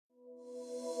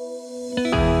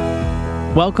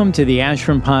Welcome to the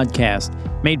Ashram Podcast,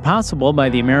 made possible by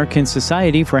the American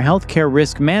Society for Healthcare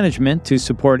Risk Management to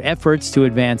support efforts to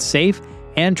advance safe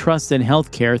and trusted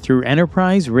healthcare through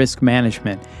enterprise risk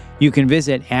management. You can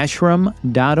visit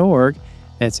ashram.org,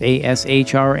 that's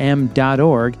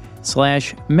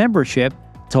ASHRM.org/membership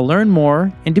to learn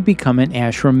more and to become an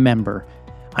Ashram member.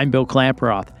 I'm Bill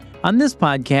Klaproth. On this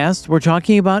podcast, we're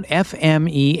talking about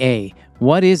FMEA.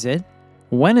 What is it?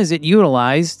 When is it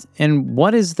utilized? And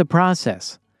what is the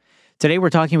process? Today, we're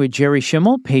talking with Jerry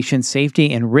Schimmel, Patient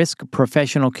Safety and Risk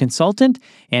Professional Consultant,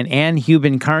 and Ann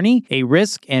Hubin-Carney, a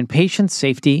Risk and Patient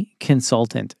Safety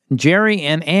Consultant. Jerry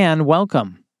and Ann,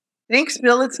 welcome. Thanks,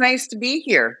 Bill. It's nice to be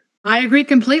here. I agree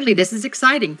completely. This is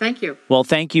exciting. Thank you. Well,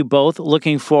 thank you both.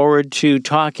 Looking forward to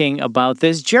talking about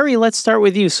this. Jerry, let's start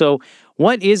with you. So,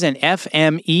 what is an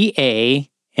FMEA?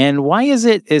 And why is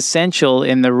it essential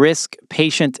in the Risk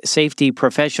Patient Safety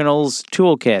Professionals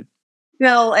Toolkit?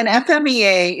 Bill, an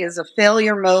FMEA is a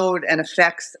failure mode and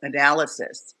effects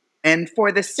analysis. And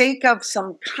for the sake of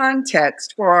some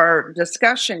context for our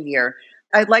discussion here,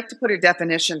 I'd like to put a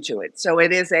definition to it. So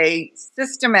it is a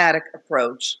systematic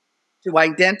approach to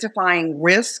identifying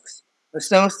risks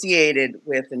associated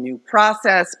with a new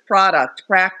process, product,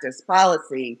 practice,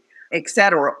 policy,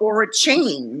 etc., or a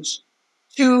change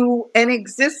to an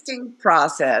existing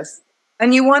process,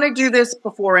 and you want to do this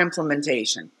before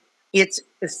implementation. It's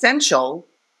essential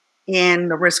in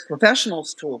the Risk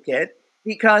Professionals Toolkit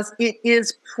because it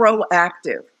is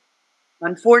proactive.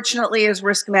 Unfortunately, as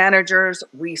risk managers,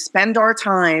 we spend our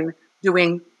time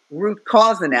doing root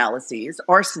cause analyses,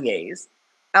 RCAs,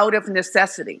 out of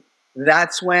necessity.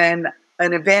 That's when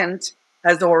an event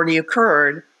has already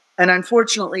occurred and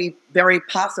unfortunately, very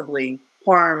possibly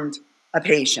harmed a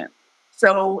patient.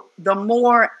 So the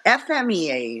more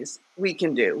FMEAs we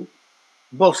can do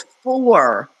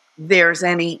before there's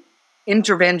any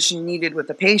intervention needed with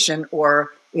the patient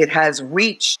or it has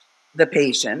reached the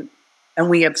patient and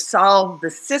we have solved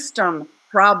the system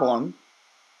problem,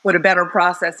 put a better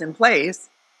process in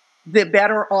place, the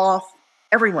better off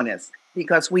everyone is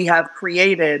because we have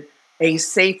created a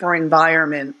safer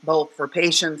environment both for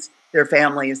patients, their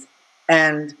families,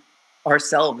 and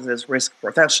ourselves as risk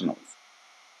professionals.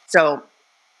 So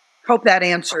hope that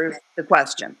answers the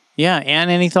question. Yeah, Ann,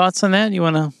 any thoughts on that? You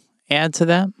want to add to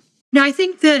that? No, I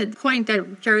think the point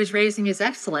that Jerry's raising is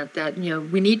excellent, that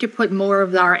we need to put more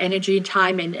of our energy,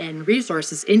 time, and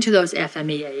resources into those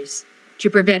FMEAs to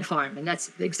prevent harm. And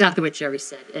that's exactly what Jerry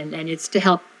said. And it's to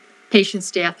help patient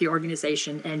staff, the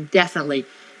organization, and definitely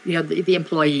the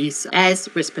employees as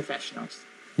risk professionals.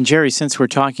 And Jerry, since we're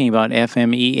talking about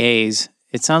FMEAs,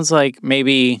 it sounds like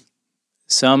maybe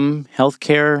some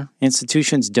healthcare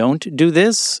institutions don't do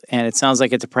this, and it sounds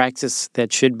like it's a practice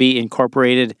that should be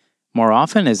incorporated more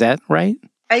often. Is that right?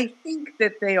 I think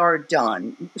that they are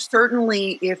done.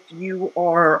 Certainly, if you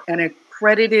are an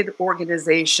accredited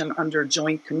organization under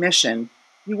Joint Commission,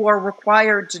 you are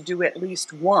required to do at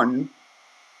least one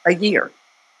a year.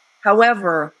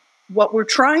 However, what we're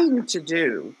trying to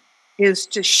do is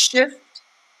to shift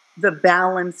the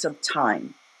balance of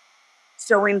time.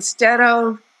 So instead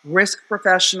of risk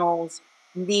professionals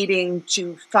needing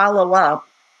to follow up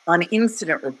on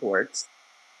incident reports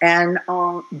and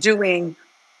doing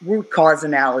root cause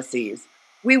analyses,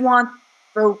 we want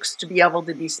folks to be able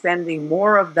to be spending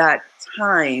more of that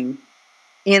time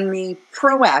in the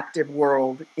proactive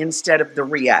world instead of the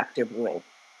reactive world.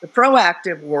 The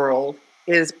proactive world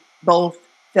is both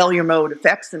failure mode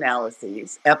effects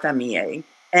analyses, FMEA,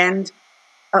 and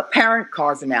apparent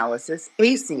cause analysis,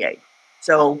 ACA.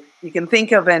 So you can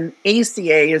think of an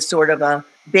ACA as sort of a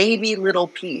baby little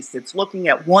piece. It's looking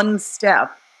at one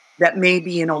step that may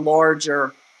be in a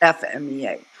larger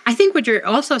FMEA. I think what you're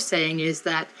also saying is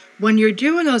that when you're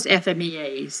doing those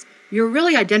FMEAs, you're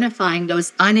really identifying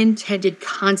those unintended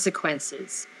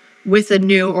consequences with a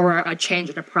new or a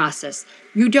change in a process.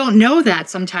 You don't know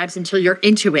that sometimes until you're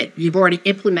into it. You've already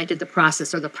implemented the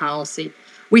process or the policy.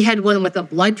 We had one with a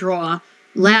blood draw.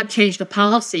 Lab changed the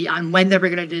policy on when they were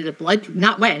going to do the blood,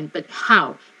 not when, but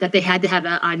how, that they had to have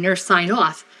a nurse sign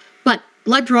off. But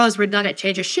blood draws were done at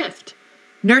change of shift.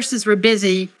 Nurses were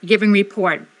busy giving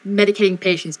report, medicating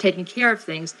patients, taking care of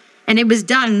things, and it was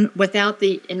done without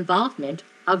the involvement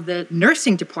of the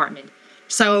nursing department.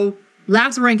 So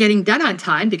labs weren't getting done on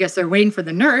time because they're waiting for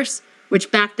the nurse,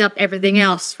 which backed up everything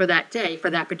else for that day for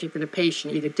that particular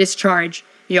patient, either discharge,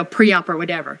 pre-op or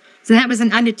whatever. So that was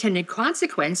an unintended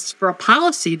consequence for a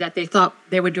policy that they thought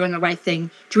they were doing the right thing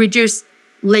to reduce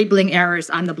labeling errors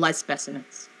on the blood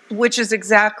specimens. Which is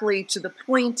exactly to the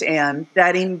point, Ann,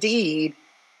 that indeed,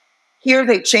 here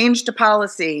they changed a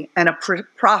policy and a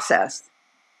process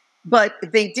but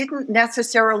they didn't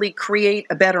necessarily create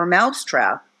a better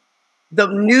mousetrap. The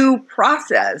new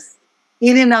process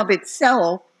in and of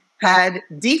itself had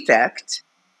defect.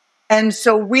 And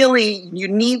so really you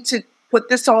need to put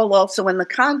this all also in the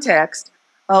context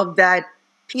of that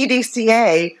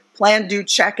PDCA, Plan, Do,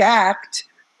 Check, Act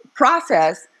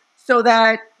process, so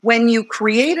that when you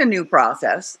create a new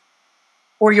process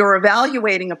or you're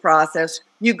evaluating a process,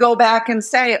 you go back and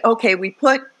say, okay, we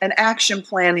put an action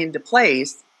plan into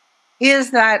place.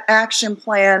 Is that action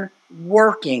plan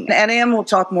working? And Anne will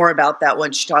talk more about that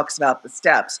when she talks about the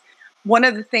steps. One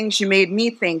of the things you made me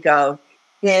think of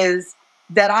is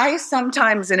that I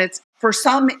sometimes, and it's for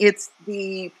some, it's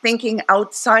the thinking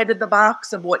outside of the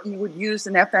box of what you would use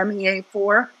an FMEA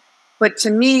for. But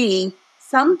to me,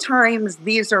 sometimes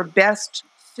these are best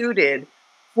suited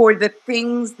for the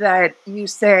things that you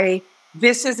say,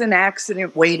 this is an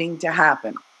accident waiting to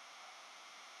happen.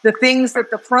 The things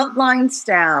that the frontline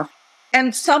staff,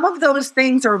 and some of those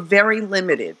things are very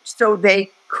limited, so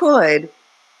they could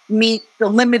meet the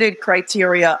limited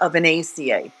criteria of an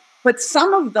ACA. But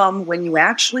some of them, when you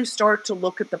actually start to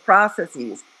look at the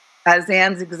processes, as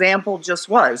Anne's example just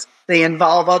was, they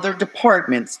involve other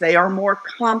departments, they are more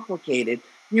complicated.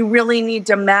 You really need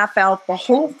to map out the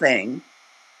whole thing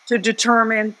to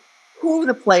determine who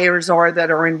the players are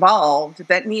that are involved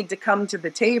that need to come to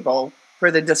the table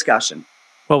for the discussion.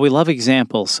 Well, we love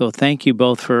examples, so thank you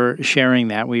both for sharing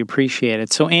that. We appreciate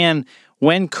it. So, Anne,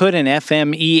 when could an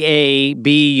FMEA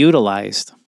be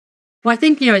utilized? Well, I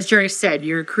think, as Jerry said,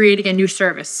 you're creating a new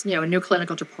service, a new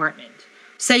clinical department.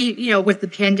 Say, with the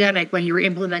pandemic, when you were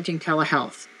implementing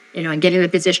telehealth, and getting the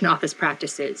physician office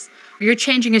practices, you're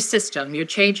changing a system, you're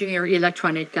changing your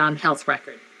electronic health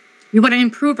record. You want to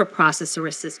improve a process or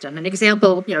a system. An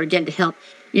example, again, to help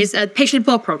is a patient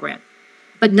flow program,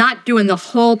 but not doing the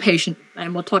whole patient,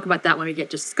 and we'll talk about that when we get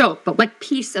to scope, but what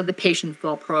piece of the patient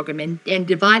flow program and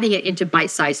dividing it into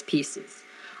bite-sized pieces.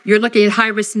 You're looking at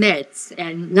high-risk meds,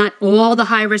 and not all the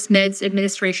high-risk meds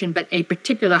administration, but a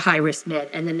particular high-risk med.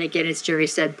 And then again, as Jerry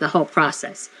said, the whole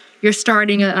process. You're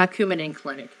starting a Coumadin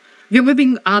clinic. You're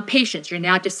moving patients. You're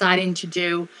now deciding to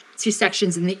do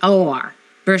C-sections in the OR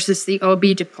versus the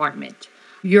OB department.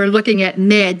 You're looking at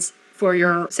meds for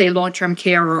your, say, long-term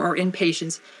care or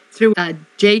inpatients through a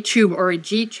J tube or a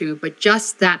G tube, but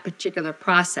just that particular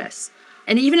process.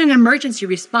 And even in emergency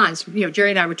response, Jerry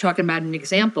and I were talking about an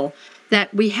example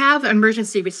that we have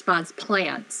emergency response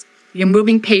plans. You're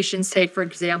moving patients, say, for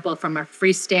example, from a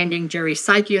freestanding Jerry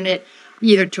psych unit,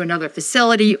 either to another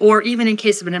facility, or even in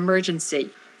case of an emergency,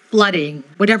 flooding,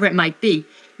 whatever it might be.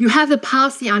 You have the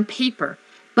policy on paper,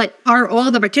 but are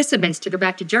all the participants, to go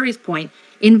back to Jerry's point,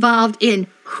 involved in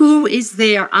who is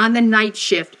there on the night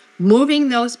shift, moving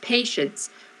those patients?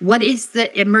 What is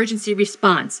the emergency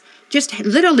response? Just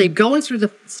literally going through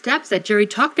the steps that Jerry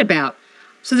talked about.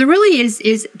 So there really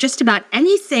is just about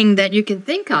anything that you can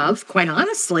think of, quite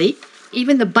honestly,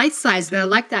 even the bite size. And I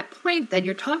like that point that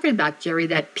you're talking about, Jerry,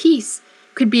 that piece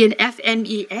could be an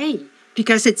FMEA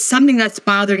because it's something that's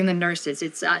bothering the nurses.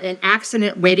 It's an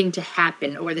accident waiting to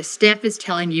happen, or the staff is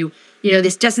telling you,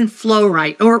 this doesn't flow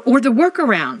right, or the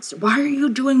workarounds. Why are you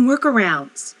doing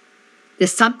workarounds?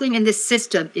 There's something in this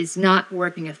system is not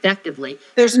working effectively.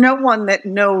 There's no one that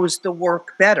knows the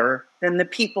work better than the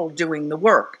people doing the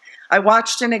work. I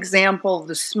watched an example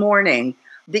this morning.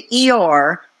 The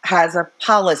ER has a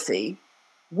policy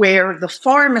where the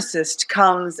pharmacist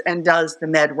comes and does the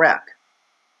med rec.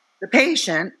 The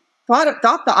patient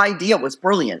thought the idea was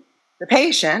brilliant. The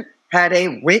patient had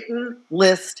a written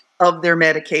list of their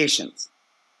medications.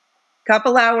 A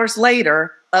couple hours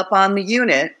later, up on the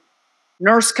unit,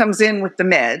 nurse comes in with the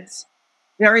meds.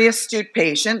 Very astute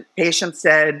patient. Patient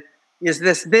said, is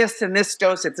this and this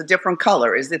dose? It's a different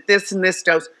color. Is it this and this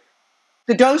dose?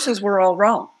 The doses were all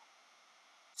wrong.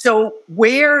 So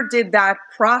where did that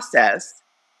process,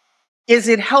 is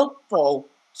it helpful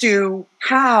to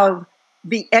have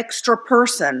the extra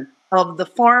person of the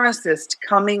pharmacist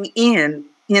coming in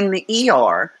the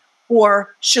ER,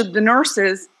 or should the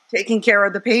nurses taking care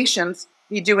of the patients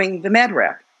be doing the med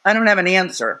rec? I don't have an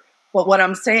answer. But what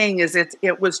I'm saying is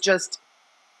it was just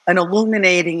an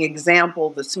illuminating example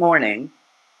this morning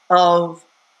of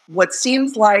what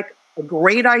seems like a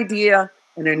great idea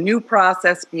and a new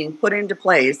process being put into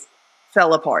place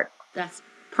fell apart. That's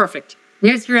perfect.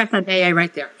 There's your FMEA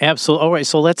right there. Absolutely. All right,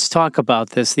 so let's talk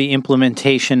about this, the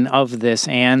implementation of this.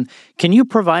 Anne, can you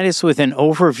provide us with an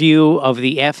overview of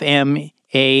the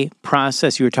FMEA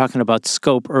process? You were talking about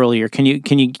scope earlier. Can you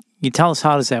tell us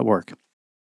how does that work?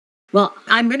 Well,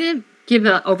 I'm going to give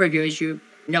an overview, as you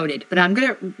noted, but I'm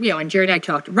going to, and Jerry and I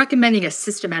talked, recommending a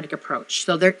systematic approach.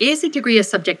 So there is a degree of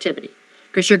subjectivity.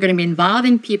 because you're going to be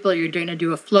involving people, you're going to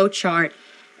do a flow chart,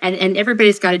 and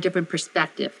everybody's got a different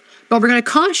perspective. But we're going to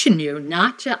caution you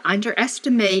not to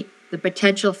underestimate the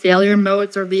potential failure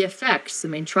modes or the effects. I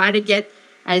mean, try to get,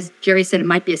 as Jerry said, it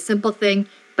might be a simple thing,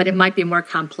 but it might be more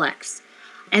complex.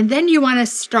 And then you want to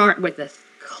start with a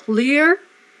clear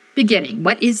beginning.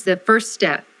 What is the first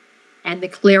step? And the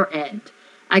clear end.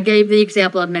 I gave the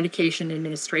example of medication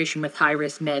administration with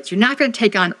high-risk meds. You're not going to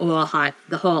take on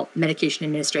the whole medication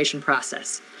administration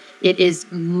process. It is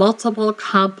multiple,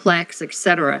 complex,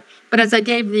 etc. But as I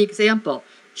gave the example,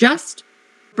 just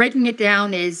breaking it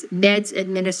down is meds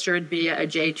administered via a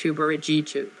J tube or a G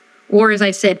tube. Or, as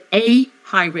I said, a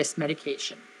high-risk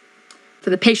medication. For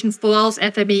the patient falls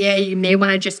FMEA, you may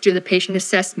want to just do the patient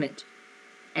assessment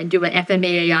and do an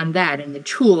FMEA on that, and the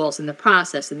tools and the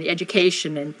process and the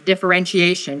education and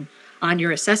differentiation on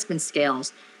your assessment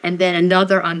scales, and then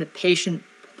another on the patient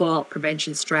fall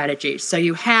prevention strategy. So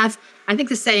you have, I think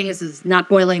the saying is not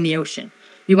boiling the ocean.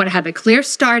 You want to have a clear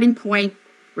starting point.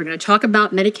 We're going to talk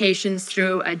about medications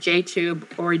through a J tube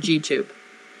or a G tube.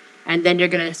 And then you're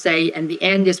going to say, and the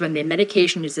end is when the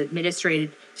medication is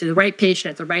administered to the right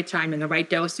patient at the right time and the right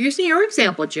dose. Using your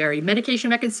example, Jerry,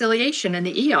 medication reconciliation in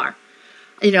the ER.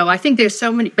 I think there's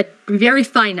so many, but very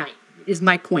finite is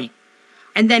my point.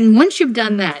 And then once you've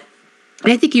done that,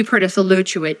 and I think you've heard us allude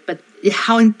to it, but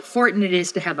how important it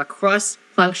is to have a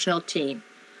cross-functional team.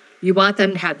 You want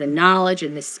them to have the knowledge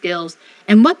and the skills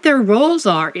and what their roles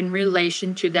are in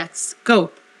relation to that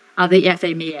scope of the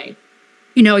FMEA.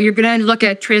 You're going to look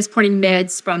at transporting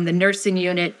meds from the nursing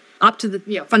unit up to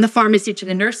from the pharmacy to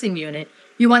the nursing unit.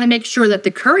 You want to make sure that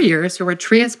the couriers who are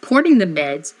transporting the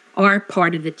meds are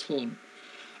part of the team.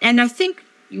 And I think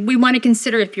we want to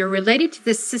consider, if you're related to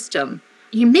this system,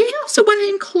 you may also want to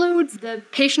include the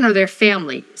patient or their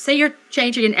family. Say you're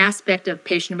changing an aspect of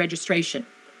patient registration.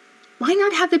 Why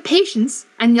not have the patients,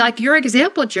 and like your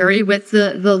example, Jerry, with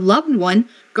the loved one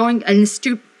an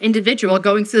astute individual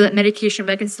going through that medication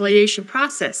reconciliation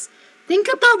process. Think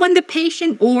about when the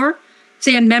patient or,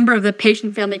 say, a member of the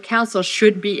patient family council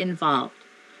should be involved.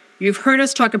 You've heard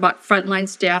us talk about frontline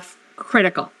staff,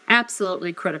 critical,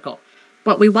 absolutely critical.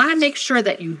 But we want to make sure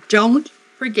that you don't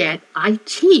forget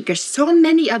IT, because so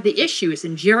many of the issues,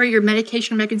 and Jerry, your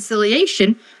medication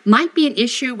reconciliation might be an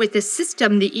issue with the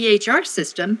system, the EHR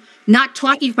system, not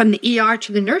talking from the ER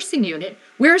to the nursing unit.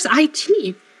 Where's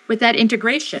IT with that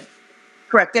integration?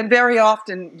 Correct. And very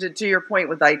often, to your point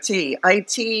with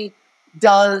IT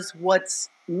does what's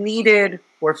needed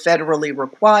or federally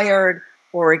required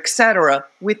or et cetera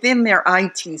within their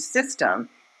IT system,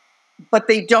 but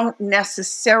they don't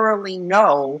necessarily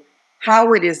know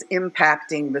how it is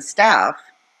impacting the staff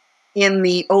in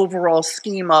the overall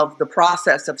scheme of the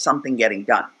process of something getting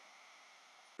done.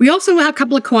 We also have a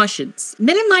couple of cautions.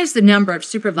 Minimize the number of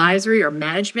supervisory or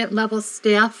management level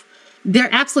staff. They're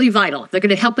absolutely vital. They're going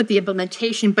to help with the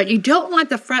implementation, but you don't want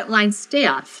the frontline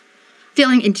staff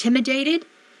feeling intimidated.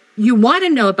 You want to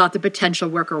know about the potential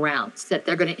workarounds that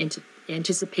they're going to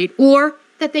anticipate or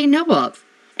that they know of.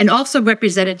 And also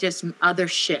representatives from other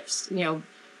shifts.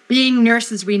 Being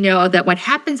nurses, we know that what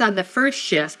happens on the first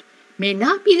shift may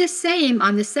not be the same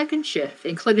on the second shift,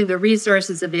 including the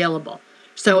resources available.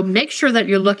 So make sure that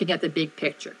you're looking at the big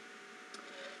picture.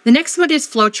 The next one is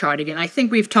flow charting, and I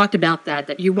think we've talked about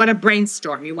that you want to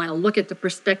brainstorm. You want to look at the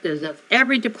perspectives of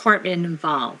every department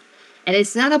involved. And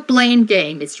it's not a blame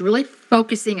game. It's really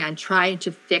focusing on trying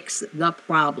to fix the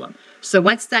problem. So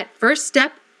what's that first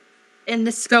step in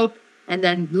the scope? And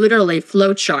then literally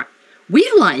flow chart. We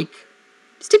like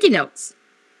sticky notes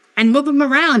and move them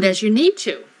around as you need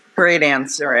to. Great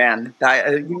answer, Ann.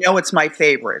 It's my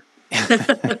favorite.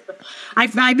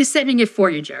 I've been sending it for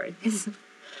you, Jerry.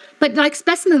 But like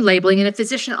specimen labeling in a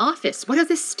physician office, what are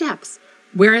the steps?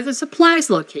 Where are the supplies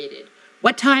located?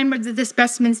 What time do the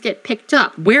specimens get picked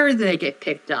up? Where do they get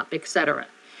picked up, etc.?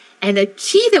 And a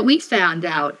key that we found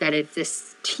out that if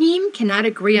this team cannot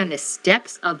agree on the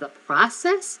steps of the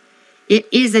process, it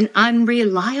is an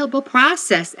unreliable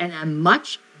process and a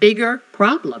much bigger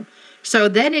problem. So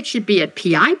then it should be a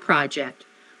PI project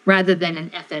rather than an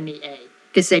FMEA,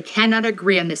 because they cannot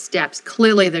agree on the steps.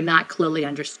 Clearly, they're not clearly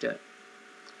understood.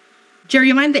 Jerry,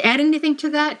 you mind to add anything to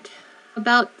that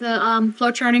about the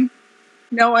flow charting?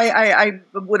 No, I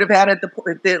would have added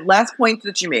the last point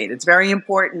that you made. It's very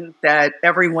important that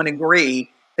everyone agree.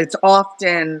 It's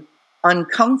often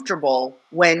uncomfortable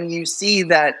when you see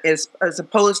that as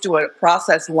opposed to a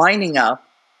process lining up,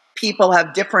 people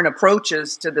have different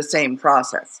approaches to the same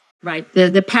process. Right,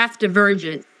 the path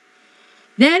divergent.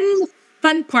 Then the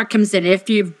fun part comes in. If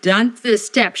you've done the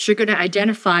steps, you're going to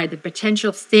identify the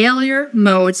potential failure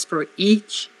modes for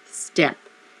each step.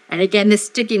 And again, the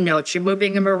sticky notes, you're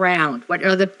moving them around. What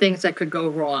are the things that could go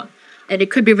wrong? And it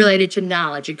could be related to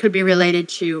knowledge. It could be related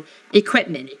to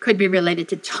equipment. It could be related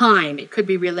to time. It could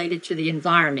be related to the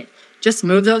environment. Just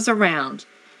move those around.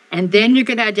 And then you're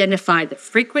going to identify the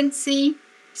frequency,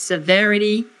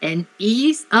 severity, and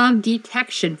ease of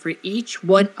detection for each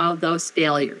one of those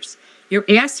failures. You're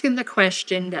asking the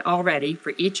question that already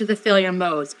for each of the failure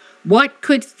modes, what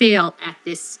could fail at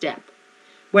this step?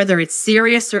 Whether it's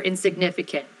serious or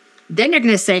insignificant. Then you're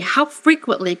going to say, how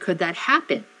frequently could that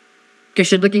happen? Because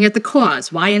you're looking at the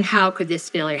cause. Why and how could this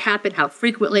failure happen? How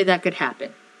frequently that could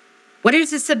happen? What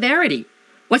is the severity?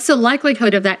 What's the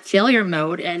likelihood of that failure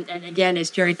mode? And again,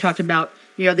 as Jerry talked about,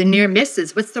 the near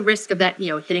misses, what's the risk of that,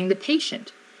 hitting the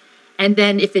patient? And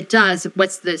then if it does,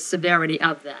 what's the severity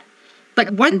of that?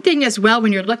 But one thing as well,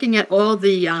 when you're looking at all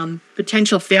the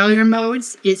potential failure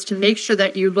modes, is to make sure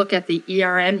that you look at the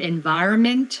ERM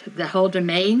environment, the whole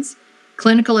domains,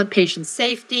 clinical and patient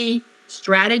safety,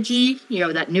 strategy,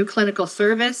 that new clinical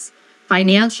service,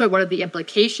 financial, what are the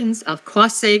implications of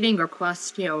cost saving or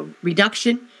cost,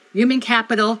 reduction, human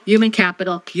capital, human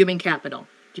capital, human capital.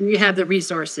 Do you have the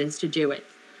resources to do it?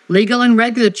 Legal and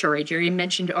regulatory, Jerry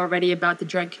mentioned already about the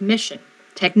Drug Commission.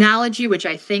 Technology, which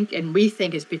I think and we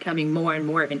think is becoming more and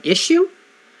more of an issue.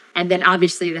 And then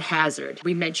obviously the hazard.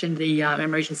 We mentioned the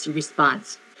emergency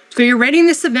response. So you're rating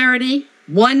the severity.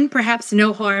 1, perhaps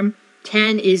no harm.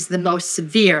 10 is the most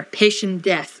severe, patient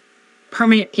death,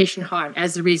 permanent patient harm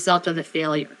as a result of the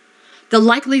failure. The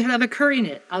likelihood of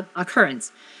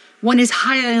occurrence. 1 is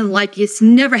higher than likely. It's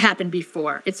never happened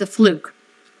before. It's a fluke.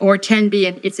 Or 10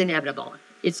 being it's inevitable.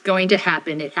 It's going to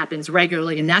happen. It happens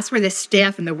regularly. And that's where the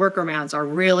staff and the workarounds are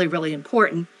really, really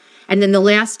important. And then the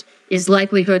last is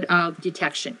likelihood of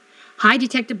detection. High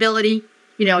detectability,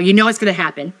 you know it's going to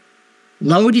happen.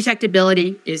 Low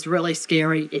detectability is really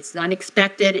scary. It's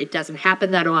unexpected. It doesn't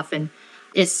happen that often.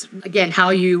 It's, again, how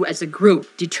you as a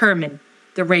group determine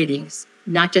the ratings,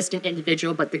 not just an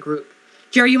individual, but the group.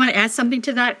 Jerry, you want to add something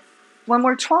to that? When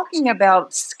we're talking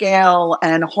about scale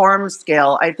and harm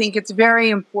scale, I think it's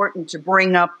very important to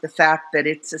bring up the fact that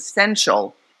it's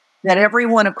essential that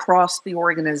everyone across the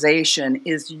organization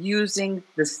is using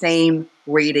the same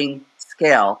rating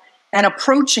scale and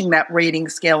approaching that rating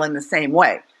scale in the same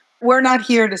way. We're not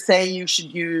here to say you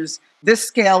should use this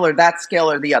scale or that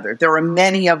scale or the other. There are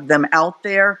many of them out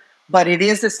there, but it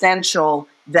is essential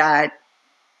that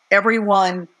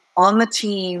everyone on the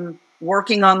team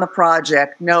working on the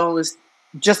project knows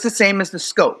just the same as the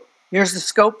scope. Here's the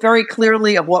scope very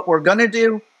clearly of what we're going to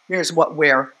do. Here's what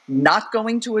we're not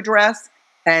going to address.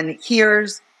 And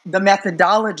here's the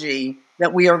methodology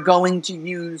that we are going to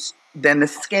use, then the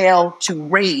scale to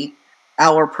rate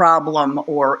our problem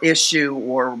or issue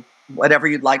or whatever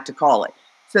you'd like to call it,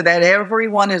 so that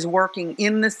everyone is working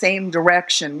in the same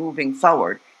direction moving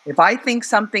forward. If I think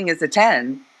something is a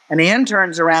 10, and Ann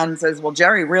turns around and says, well,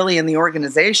 Jerry, really in the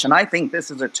organization, I think this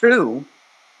is a 2,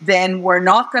 then we're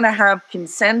not going to have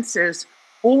consensus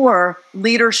or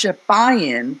leadership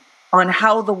buy-in on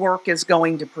how the work is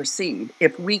going to proceed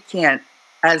if we can't,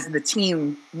 as the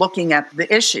team looking at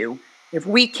the issue, if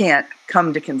we can't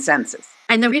come to consensus.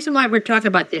 And the reason why we're talking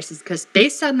about this is because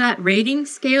based on that rating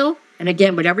scale, and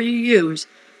again, whatever you use,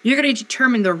 you're going to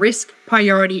determine the risk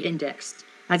priority index.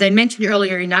 As I mentioned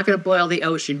earlier, you're not going to boil the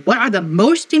ocean. What are the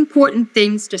most important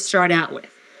things to start out with?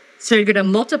 So you're going to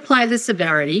multiply the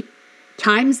severity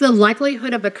times the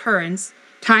likelihood of occurrence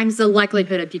times the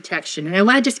likelihood of detection. And I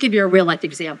want to just give you a real-life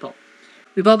example.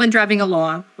 We've all been driving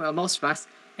along, well, most of us,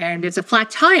 and there's a flat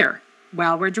tire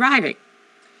while we're driving.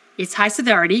 It's high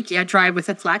severity, can't drive with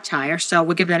a flat tire, so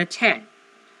we'll give that a 10.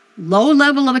 Low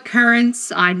level of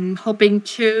occurrence, I'm hoping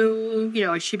to,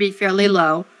 it should be fairly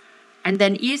low. And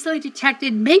then easily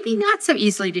detected, maybe not so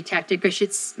easily detected because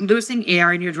it's losing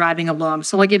air and you're driving along,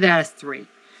 so I'll give that a 3.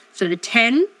 So the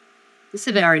 10, the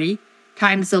severity,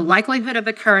 times the likelihood of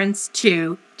occurrence,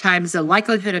 2, times the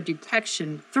likelihood of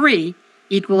detection, 3,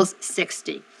 equals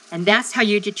 60. And that's how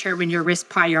you determine your risk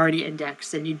priority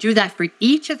index. And you do that for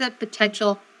each of the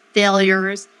potential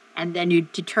failures, and then you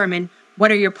determine what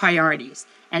are your priorities.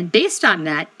 And based on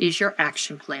that is your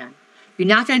action plan. You're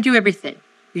not going to do everything.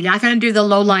 You're not going to do the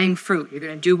low-lying fruit. You're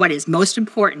going to do what is most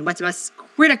important, what's most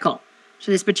critical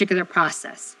to this particular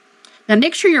process. Now,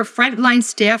 make sure your frontline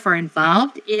staff are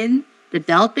involved in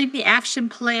developing the action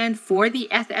plan for the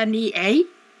FMEA,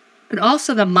 but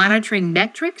also the monitoring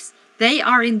metrics. They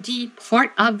are indeed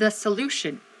part of the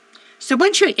solution. So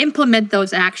once you implement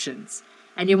those actions,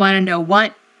 and you want to know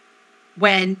what,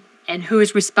 when, and who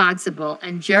is responsible,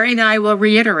 and Jerry and I will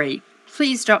reiterate,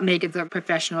 please don't make it the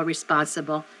professional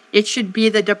responsible. It should be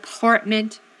the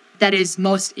department that is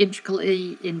most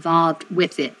intricately involved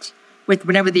with it, with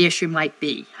whatever the issue might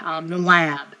be, the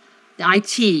lab, the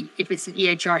IT, if it's an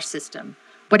EHR system,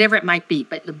 whatever it might be,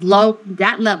 but below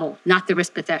that level, not the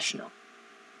risk professional.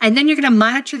 And then you're going to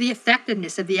monitor the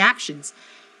effectiveness of the actions.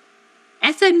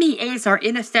 FMEAs are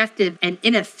ineffective and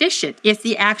inefficient if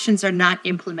the actions are not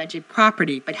implemented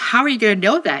properly. But how are you going to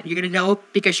know that? You're going to know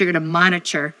because you're going to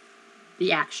monitor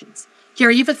the actions.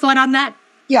 Jerry, you have a thought on that?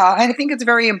 Yeah, I think it's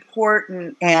very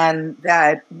important, and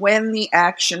that when the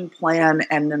action plan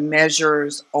and the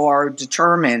measures are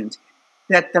determined,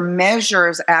 that the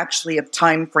measures actually have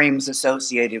timeframes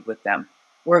associated with them.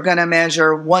 We're going to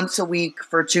measure once a week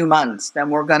for 2 months, then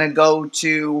we're going to go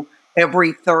to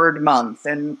every third month.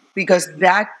 And because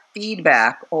that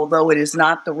feedback, although it is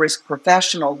not the risk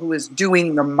professional who is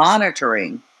doing the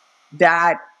monitoring,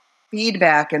 that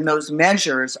feedback and those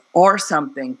measures are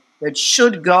something that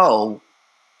should go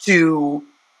to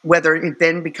whether it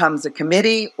then becomes a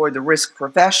committee or the risk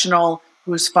professional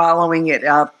who's following it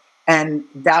up. And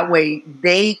that way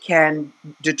they can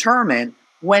determine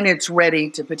when it's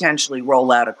ready to potentially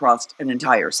roll out across an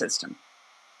entire system.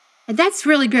 And that's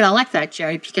really good. I like that,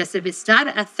 Jerry, because if it's not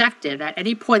effective at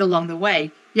any point along the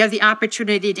way, you have the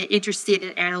opportunity to intercede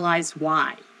and analyze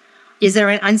why. Is there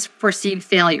an unforeseen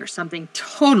failure, something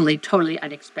totally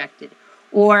unexpected?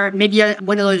 Or maybe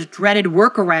one of those dreaded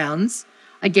workarounds.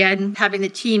 Again, having the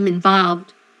team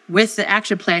involved with the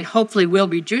action plan hopefully will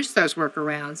reduce those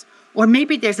workarounds. Or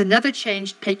maybe there's another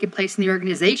change taking place in the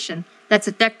organization that's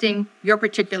affecting your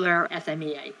particular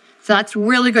FMEA. So that's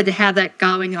really good to have that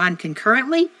going on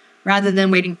concurrently rather than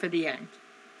waiting for the end.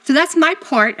 So that's my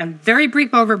part, a very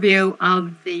brief overview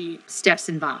of the steps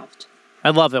involved. I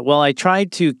love it. Well, I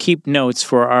tried to keep notes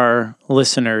for our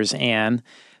listeners, Anne.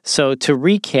 So to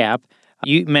recap,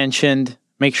 you mentioned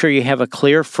make sure you have a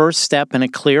clear first step and a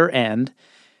clear end.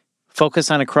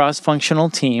 Focus on a cross-functional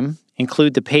team.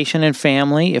 Include the patient and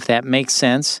family, if that makes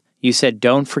sense. You said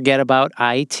don't forget about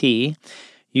IT.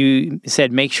 You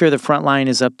said make sure the front line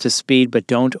is up to speed, but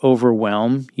don't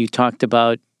overwhelm. You talked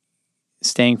about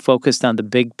staying focused on the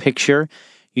big picture.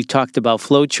 You talked about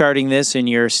flow charting this in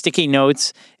your sticky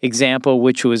notes example,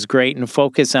 which was great, and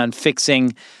focus on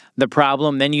fixing the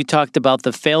problem. Then you talked about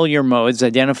the failure modes,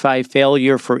 identify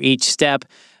failure for each step,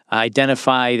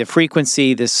 identify the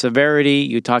frequency, the severity.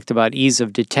 You talked about ease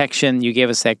of detection. You gave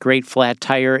us that great flat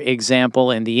tire example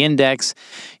in the index.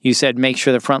 You said make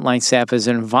sure the frontline staff is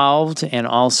involved and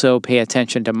also pay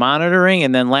attention to monitoring.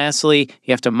 And then lastly,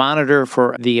 you have to monitor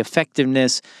for the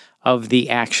effectiveness of the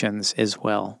actions as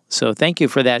well. So thank you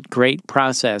for that great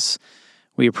process.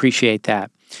 We appreciate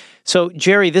that. So,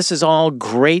 Jerry, this is all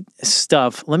great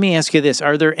stuff. Let me ask you this.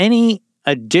 Are there any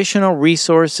additional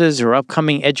resources or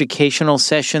upcoming educational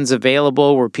sessions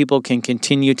available where people can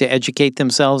continue to educate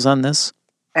themselves on this?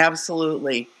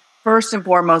 Absolutely. First and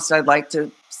foremost, I'd like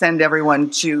to send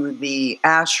everyone to the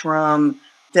ASHRM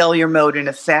Failure Mode and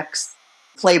Effects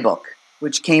Playbook,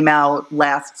 which came out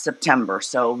last September.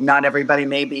 So not everybody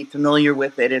may be familiar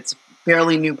with it. It's a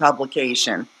fairly new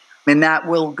publication. And that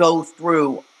will go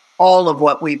through all of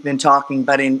what we've been talking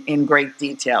about in great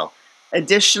detail.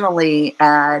 Additionally,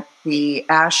 at the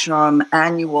ASHRM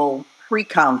annual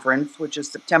pre-conference, which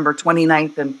is September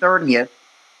 29th and 30th,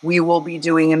 we will be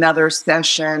doing another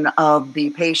session of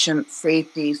the Patient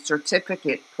Safety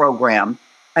Certificate Program.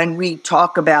 And we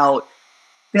talk about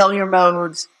failure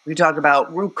modes, we talk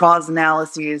about root cause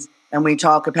analyses, and we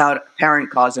talk about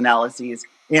apparent cause analyses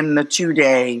in the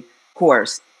 2-day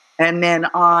course. And then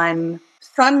on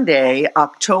Sunday,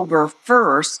 October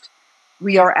 1st,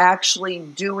 we are actually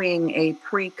doing a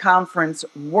pre-conference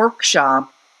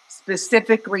workshop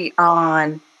specifically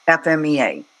on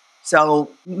FMEA. So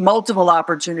multiple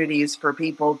opportunities for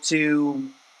people to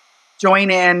join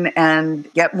in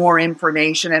and get more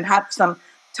information and have some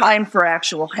time for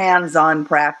actual hands-on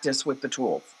practice with the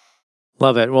tools.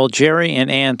 Love it. Well, Jerry and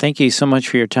Anne, thank you so much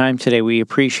for your time today. We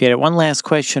appreciate it. One last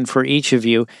question for each of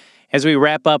you as we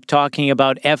wrap up talking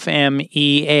about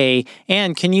FMEA.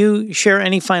 Anne, can you share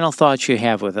any final thoughts you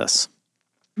have with us?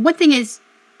 One thing is,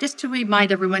 just to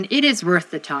remind everyone, it is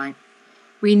worth the time.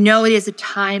 We know it is a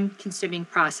time-consuming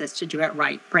process to do it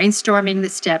right. Brainstorming the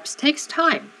steps takes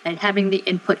time, and having the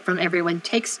input from everyone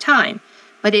takes time,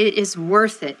 but it is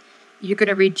worth it. You're going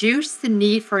to reduce the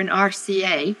need for an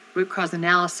RCA, root cause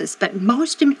analysis, but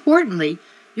most importantly,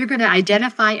 you're going to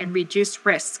identify and reduce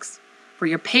risks for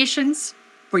your patients,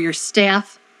 for your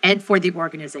staff, and for the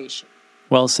organization.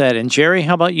 Well said. And Jerry,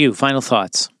 how about you? Final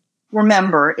thoughts.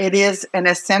 Remember, it is an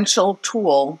essential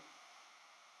tool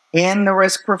in the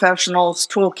Risk Professionals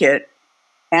Toolkit,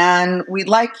 and we'd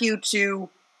like you to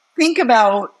think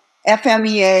about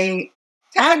FMEA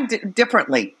tagged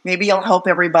differently. Maybe it'll help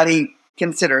everybody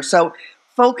consider. So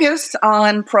focus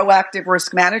on proactive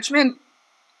risk management,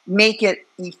 make it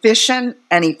efficient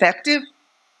and effective,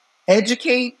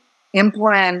 educate,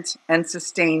 implement, and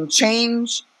sustain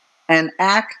change, and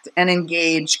act and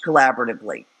engage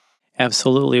collaboratively.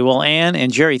 Absolutely. Well, Ann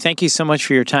and Jerry, thank you so much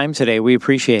for your time today. We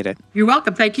appreciate it. You're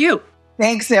welcome. Thank you.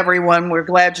 Thanks, everyone. We're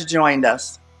glad you joined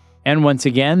us. And once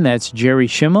again, that's Jerry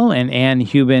Schimmel and Ann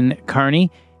Hubin-Carney.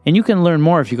 And you can learn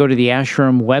more if you go to the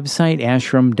ASHRM website,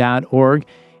 ashram.org,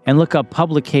 and look up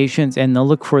publications, and they'll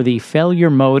look for the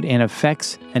Failure Mode and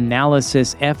Effects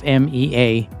Analysis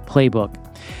FMEA Playbook.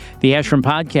 The ASHRM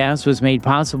podcast was made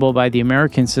possible by the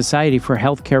American Society for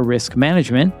Healthcare Risk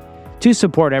Management to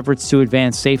support efforts to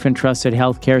advance safe and trusted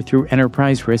healthcare through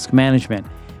enterprise risk management.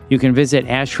 You can visit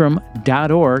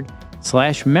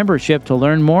ashram.org/membership to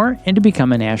learn more and to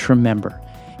become an ASHRM member.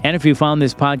 And if you found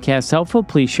this podcast helpful,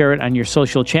 please share it on your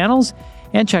social channels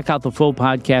and check out the full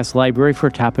podcast library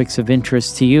for topics of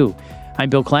interest to you.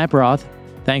 I'm Bill Klaproth.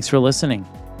 Thanks for listening.